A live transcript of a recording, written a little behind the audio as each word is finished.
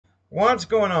What's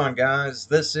going on, guys?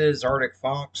 This is Arctic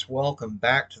Fox. Welcome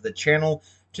back to the channel.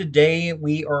 Today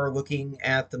we are looking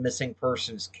at the missing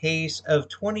persons case of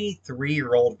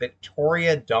 23-year-old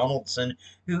Victoria Donaldson,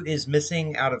 who is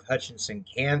missing out of Hutchinson,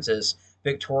 Kansas.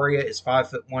 Victoria is 5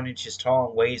 foot 1 inches tall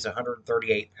and weighs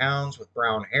 138 pounds with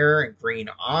brown hair and green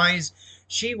eyes.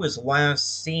 She was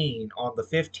last seen on the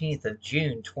 15th of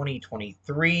June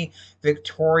 2023.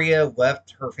 Victoria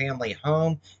left her family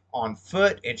home on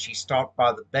foot, and she stopped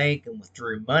by the bank and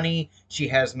withdrew money. She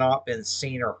has not been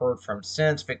seen or heard from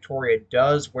since. Victoria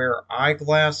does wear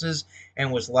eyeglasses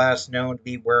and was last known to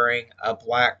be wearing a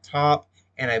black top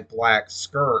and a black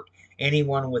skirt.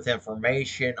 Anyone with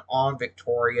information on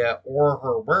Victoria or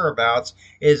her whereabouts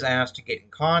is asked to get in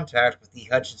contact with the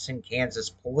Hutchinson, Kansas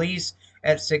police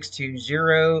at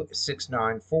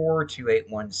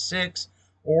 620-694-2816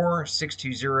 or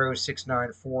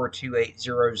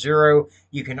 620-694-2800.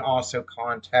 You can also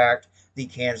contact the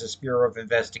Kansas Bureau of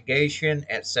Investigation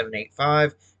at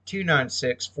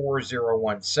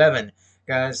 785-296-4017.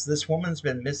 Guys, this woman's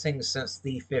been missing since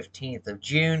the 15th of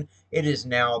June. It is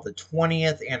now the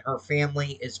 20th, and her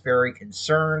family is very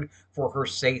concerned for her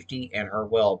safety and her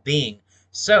well-being.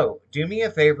 So, do me a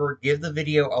favor, give the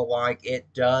video a like.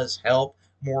 It does help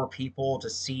more people to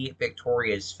see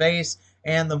Victoria's face,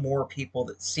 and the more people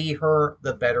that see her,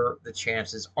 the better the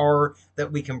chances are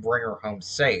that we can bring her home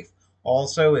safe.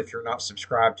 Also, if you're not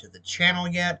subscribed to the channel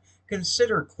yet,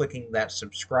 consider clicking that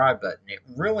subscribe button. It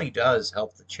really does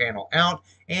help the channel out,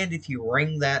 and if you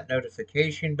ring that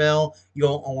notification bell,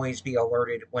 you'll always be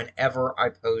alerted whenever I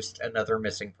post another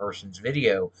missing persons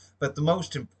video. But the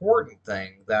most important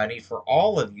thing that I need for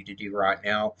all of you to do right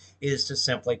now is to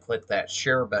simply click that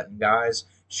share button, guys.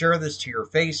 Share this to your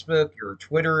Facebook, your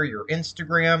Twitter, your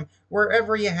Instagram,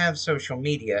 wherever you have social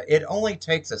media. It only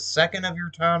takes a second of your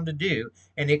time to do,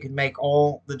 and it can make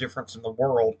all the difference in the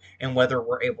world in whether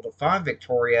we're able to find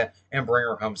Victoria and bring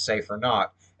her home safe or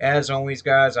not. As always,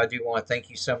 guys, I do want to thank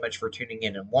you so much for tuning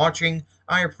in and watching.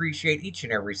 I appreciate each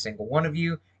and every single one of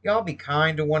you. Y'all be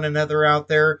kind to one another out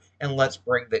there, and let's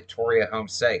bring Victoria home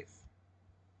safe.